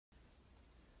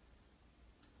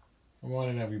Good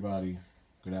morning, everybody.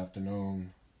 Good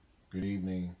afternoon. Good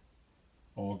evening,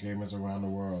 all gamers around the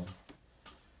world.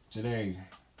 Today,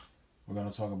 we're going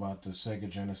to talk about the Sega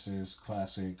Genesis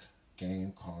Classic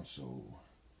Game Console.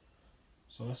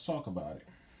 So let's talk about it.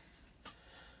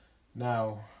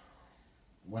 Now,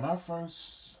 when I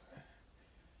first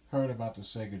heard about the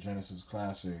Sega Genesis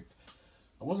Classic,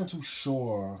 I wasn't too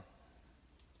sure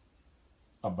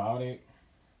about it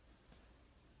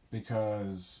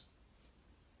because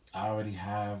I already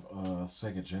have a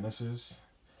Sega Genesis,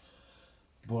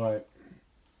 but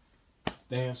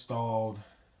they installed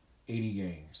 80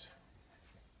 games.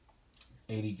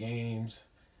 80 games.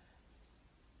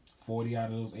 40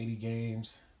 out of those 80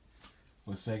 games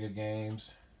was Sega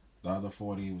games. The other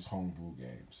 40 was homebrew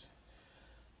games.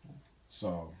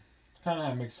 So, kind of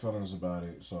had mixed feelings about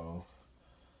it. So,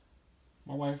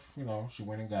 my wife, she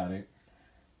went and got it.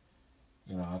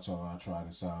 I told her I'd try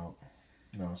this out.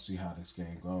 See how this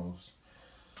game goes.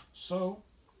 So,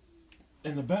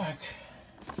 in the back,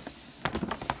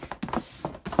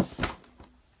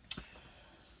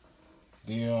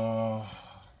 these are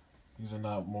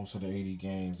not most of the 80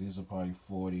 games. These are probably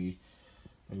 40,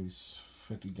 maybe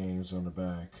 50 games on the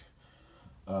back.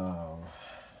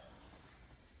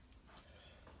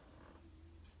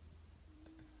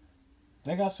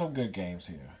 They got some good games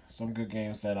here. Some good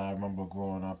games that I remember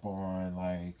growing up on,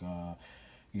 like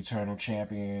Eternal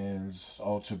Champions,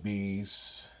 Ultra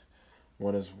Beast.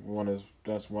 That's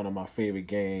one of my favorite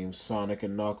games. Sonic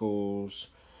and Knuckles,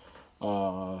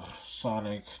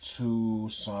 Sonic 2,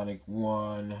 Sonic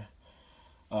 1,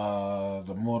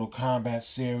 the Mortal Kombat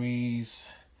series,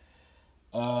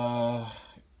 and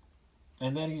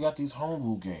then you got these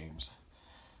homebrew games.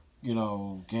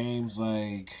 Games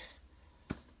like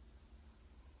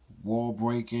Wall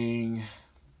Breaking,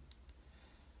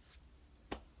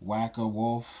 Whack-A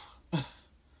Wolf,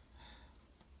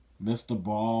 Mr.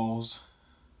 Balls.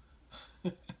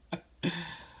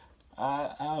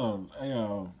 I don't,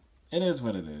 it is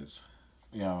what it is.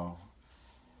 I know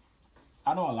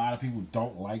a lot of people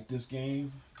don't like this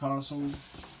game console,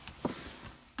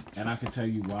 and I can tell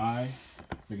you why.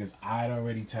 Because I'd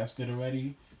already tested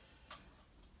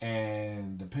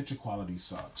and the picture quality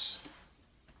sucks.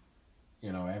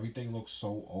 Everything looks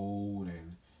so old,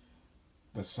 and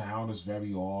the sound is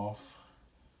very off.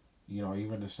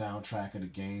 Even the soundtrack of the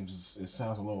games, it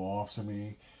sounds a little off to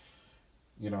me.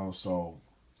 So,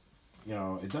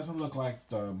 it doesn't look like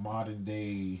the modern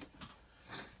day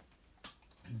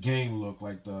game look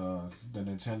like the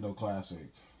Nintendo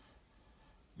Classic.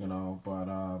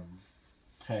 But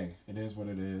hey, it is what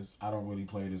it is. I don't really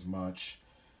play it as much.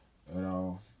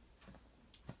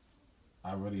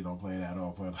 I really don't play it at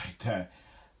all, put it like that.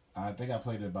 I think I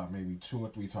played it about maybe 2 or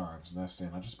 3 times, and that's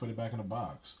it. I just put it back in the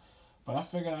box. But I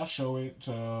figured I'll show it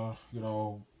to,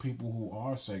 people who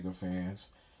are Sega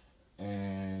fans.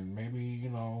 And maybe,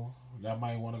 y'all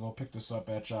might want to go pick this up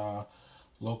at y'all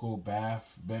local Bed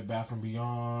Bath &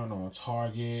 Beyond or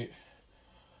Target.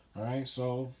 Alright,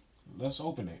 so let's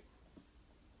open it.